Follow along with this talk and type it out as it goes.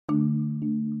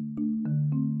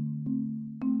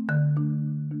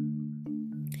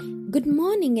Good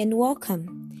morning and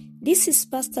welcome. This is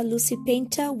Pastor Lucy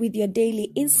Painter with your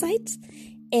daily insights,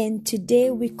 and today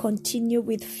we continue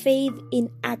with Faith in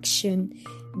Action,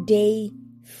 Day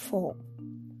 4.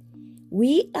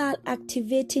 We are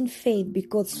activating faith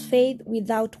because faith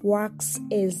without works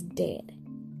is dead.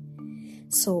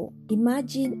 So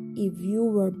imagine if you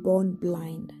were born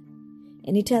blind,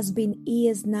 and it has been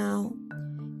years now,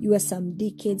 you are some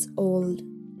decades old,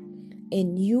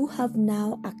 and you have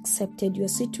now accepted your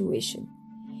situation.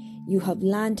 You have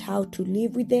learned how to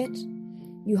live with it.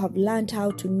 You have learned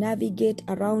how to navigate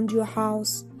around your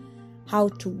house, how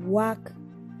to work,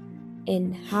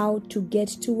 and how to get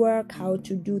to work, how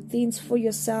to do things for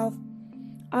yourself,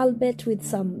 albeit with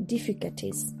some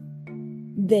difficulties.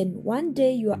 Then one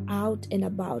day you are out and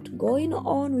about, going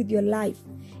on with your life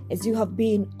as you have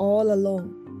been all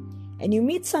along. And you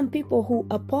meet some people who,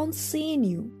 upon seeing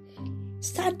you,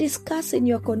 start discussing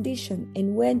your condition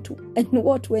and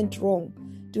what went wrong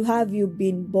to have you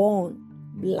been born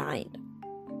blind.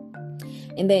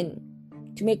 And then,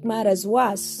 to make matters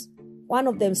worse, one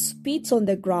of them spits on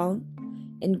the ground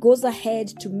and goes ahead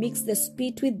to mix the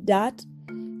spit with dirt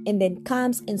and then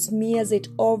comes and smears it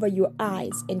over your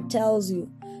eyes and tells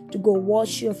you to go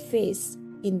wash your face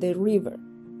in the river.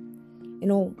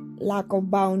 Lack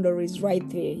of boundaries right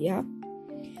there, yeah?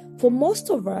 For most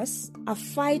of us, a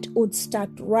fight would start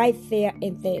right there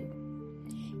and then.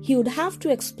 He would have to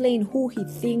explain who he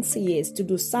thinks he is to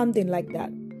do something like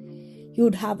that. He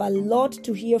would have a lot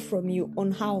to hear from you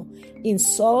on how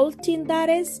insulting that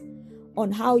is,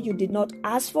 on how you did not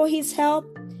ask for his help,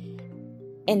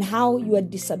 and how your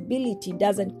disability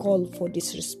doesn't call for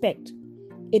disrespect.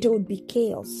 It would be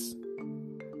chaos.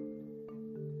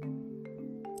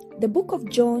 The book of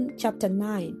John, chapter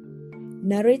 9,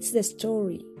 narrates the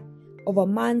story of a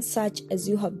man such as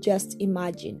you have just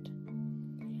imagined.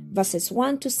 Verses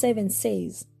 1-7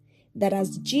 says that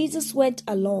as Jesus went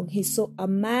along, he saw a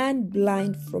man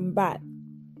blind from birth.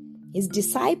 His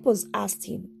disciples asked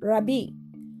him, "Rabbi,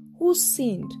 who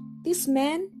sinned, this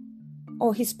man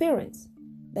or his parents,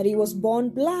 that he was born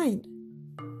blind?"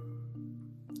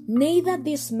 "Neither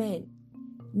this man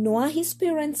nor his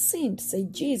parents sinned,"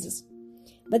 said Jesus,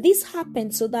 "but this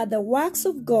happened so that the works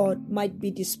of God might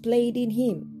be displayed in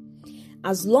him.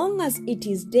 As long as it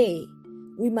is day,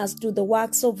 we must do the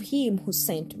works of him who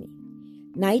sent me.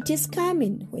 Night is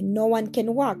coming when no one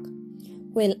can work.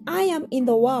 While I am in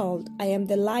the world, I am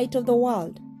the light of the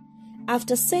world."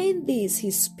 After saying this,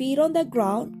 he spit on the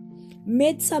ground,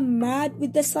 made some mud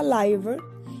with the saliva,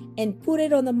 and put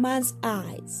it on the man's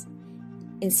eyes,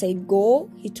 and said,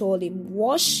 "Go," he told him,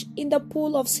 "wash in the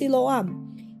pool of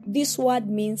Siloam." This word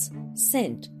means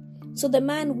sent. So the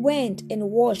man went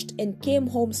and washed and came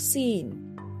home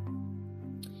seeing.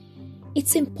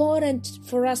 It's important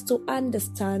for us to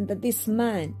understand that this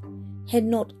man had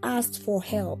not asked for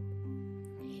help.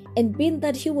 And being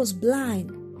that he was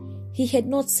blind, he had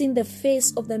not seen the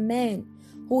face of the man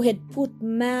who had put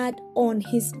mud on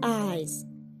his eyes,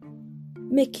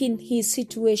 making his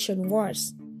situation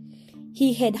worse.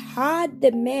 He had heard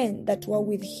the men that were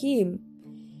with him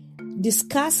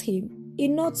discuss him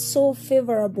in not so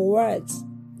favorable words.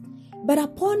 But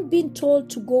upon being told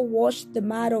to go wash the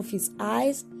mud off his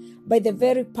eyes by the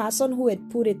very person who had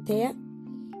put it there,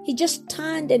 he just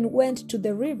turned and went to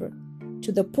the river,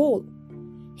 to the pool.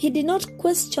 He did not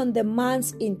question the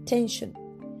man's intention.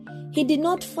 He did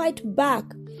not fight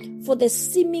back for the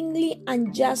seemingly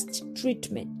unjust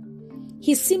treatment.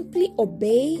 He simply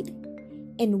obeyed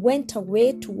and went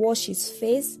away to wash his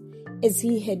face as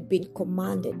he had been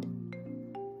commanded.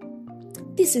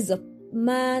 This is a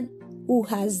man who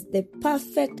has the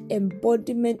perfect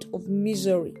embodiment of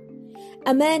misery.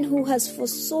 A man who has for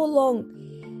so long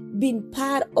been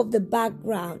part of the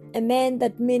background. A man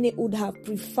that many would have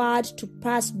preferred to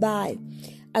pass by,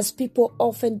 as people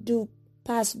often do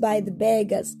pass by the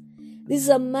beggars. This is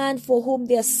a man for whom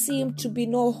there seemed to be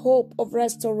no hope of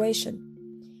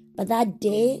restoration. But that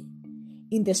day,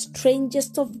 in the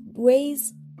strangest of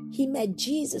ways, he met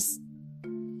Jesus.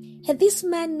 Had this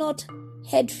man not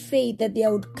had faith that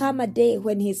there would come a day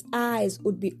when his eyes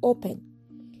would be open,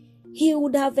 he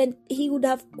would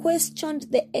have questioned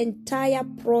the entire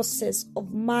process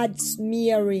of mud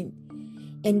smearing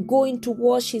and going to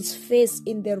wash his face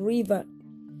in the river.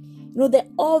 The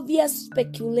obvious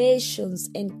speculations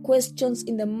and questions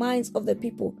in the minds of the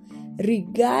people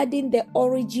regarding the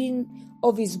origin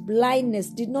of his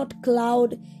blindness did not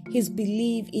cloud his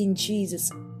belief in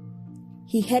Jesus.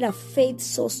 He had a faith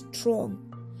so strong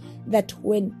that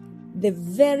when the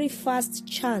very first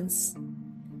chance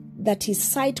that his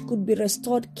sight could be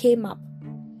restored came up,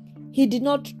 he did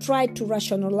not try to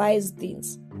rationalize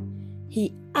things.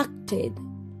 He acted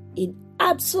in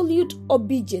absolute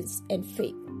obedience and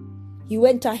faith. He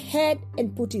went ahead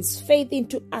and put his faith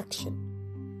into action.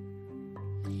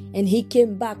 And he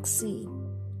came back seeing.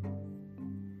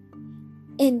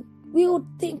 And we would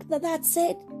think that that's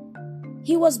it.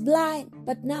 He was blind,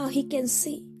 but now he can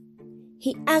see.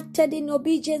 He acted in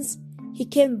obedience. He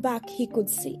came back, he could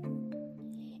see.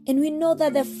 And we know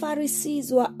that the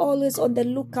Pharisees were always on the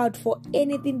lookout for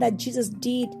anything that Jesus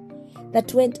did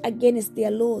that went against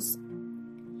their laws.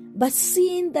 But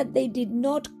seeing that they did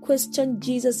not question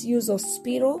Jesus' use of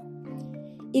spiro,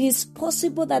 it is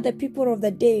possible that the people of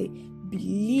the day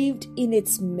believed in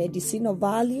its medicinal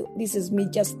value. This is me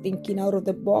just thinking out of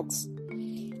the box.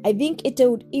 I think it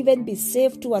would even be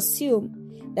safe to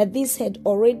assume that this had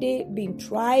already been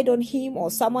tried on him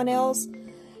or someone else,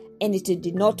 and it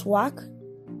did not work.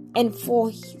 And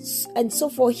so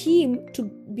for him to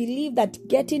believe that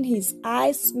getting his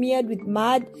eyes smeared with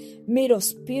mud made of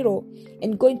spiro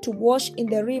and going to wash in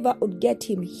the river would get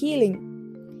him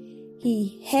healing,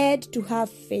 he had to have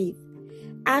faith,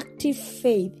 active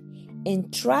faith,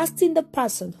 and trust in the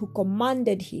person who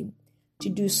commanded him to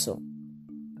do so.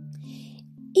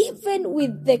 Even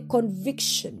with the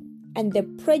conviction and the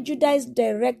prejudice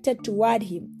directed toward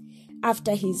him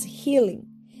after his healing,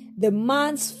 the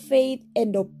man's faith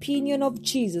and opinion of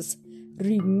Jesus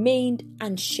remained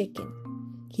unshaken.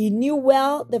 He knew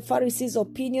well the Pharisees'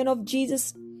 opinion of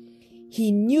Jesus.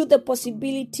 He knew the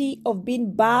possibility of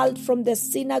being barred from the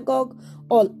synagogue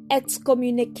or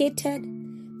excommunicated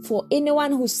for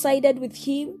anyone who sided with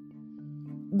him.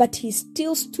 But he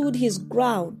still stood his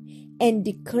ground and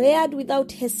declared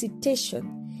without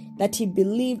hesitation that he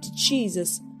believed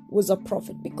Jesus was a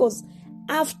prophet, because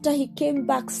after he came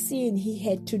back seeing, he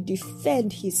had to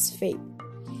defend his faith.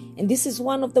 And this is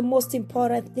one of the most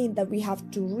important things, that we have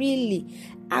to really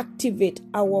activate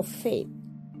our faith.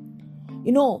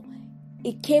 You know,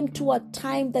 it came to a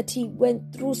time that he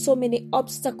went through so many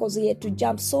obstacles. He had to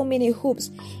jump so many hoops.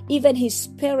 Even his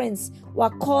parents were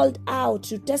called out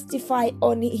to testify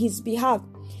on his behalf.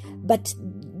 But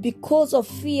because of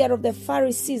fear of the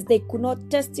Pharisees, they could not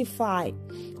testify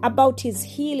about his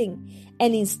healing.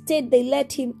 And instead, they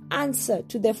let him answer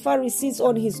to the Pharisees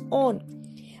on his own.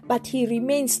 But he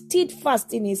remained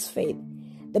steadfast in his faith.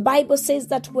 The Bible says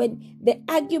that when the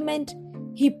argument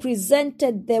he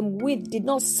presented them with did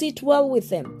not sit well with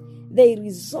them, they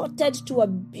resorted to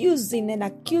abusing and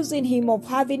accusing him of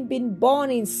having been born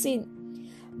in sin.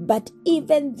 But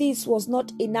even this was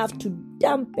not enough to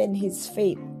dampen his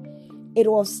faith. It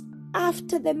was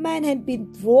after the man had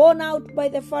been thrown out by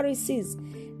the Pharisees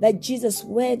that Jesus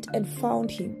went and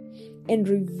found him and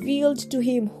revealed to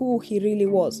him who he really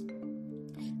was,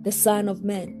 the Son of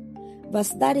Man. Verse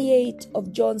 38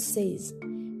 of John says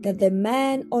that the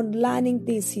man, on learning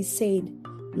this, he said,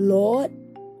 "Lord,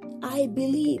 I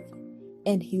believe,"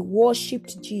 and he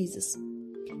worshipped Jesus.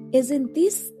 Isn't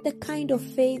this the kind of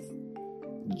faith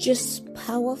just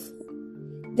powerful?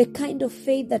 The kind of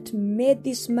faith that made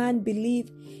this man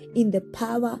believe in the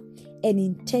power and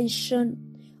intention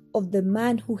of the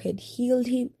man who had healed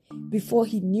him before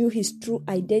he knew his true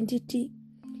identity.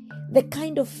 The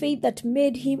kind of faith that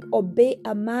made him obey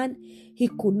a man he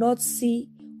could not see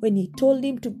when he told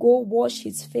him to go wash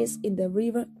his face in the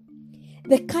river.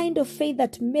 The kind of faith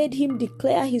that made him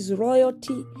declare his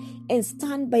royalty and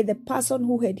stand by the person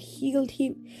who had healed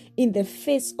him in the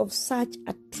face of such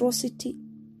atrocity.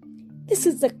 This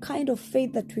is the kind of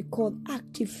faith that we call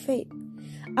active faith.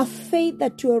 A faith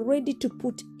that you are ready to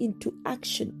put into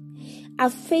action. A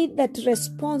faith that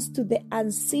responds to the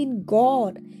unseen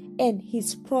God and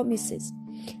his promises.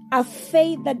 A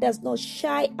faith that does not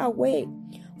shy away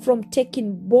from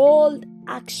taking bold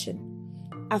action.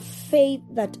 A faith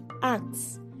that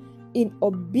acts in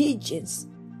obedience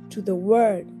to the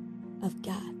word of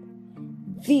God.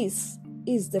 This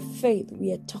is the faith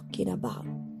we are talking about.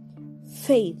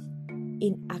 Faith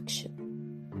in action.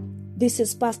 This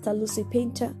is Pastor Lucy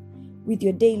Painter with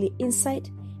your daily insight,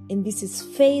 and this is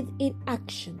Faith in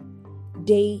Action,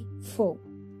 Day 4.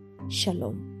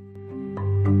 Shalom.